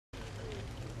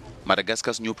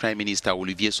Madagascar's new Prime Minister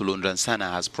Olivier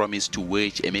Solonandrasana has promised to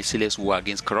wage a merciless war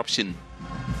against corruption.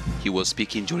 He was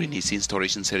speaking during his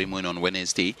installation ceremony on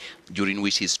Wednesday, during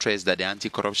which he stressed that the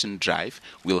anti-corruption drive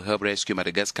will help rescue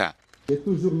Madagascar.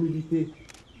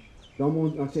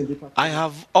 I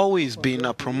have always been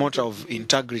a promoter of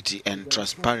integrity and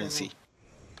transparency.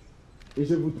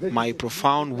 My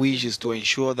profound wish is to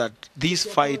ensure that this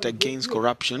fight against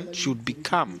corruption should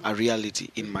become a reality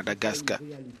in Madagascar.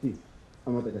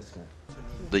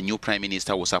 The new Prime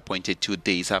Minister was appointed 2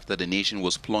 days after the nation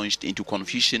was plunged into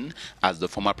confusion as the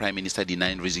former Prime Minister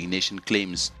denied resignation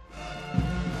claims.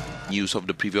 News of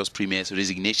the previous Premier's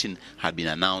resignation had been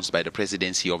announced by the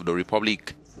Presidency of the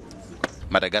Republic.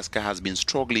 Madagascar has been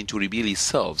struggling to rebuild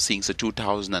itself since the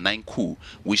 2009 coup,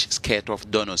 which scared off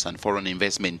donors and foreign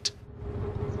investment.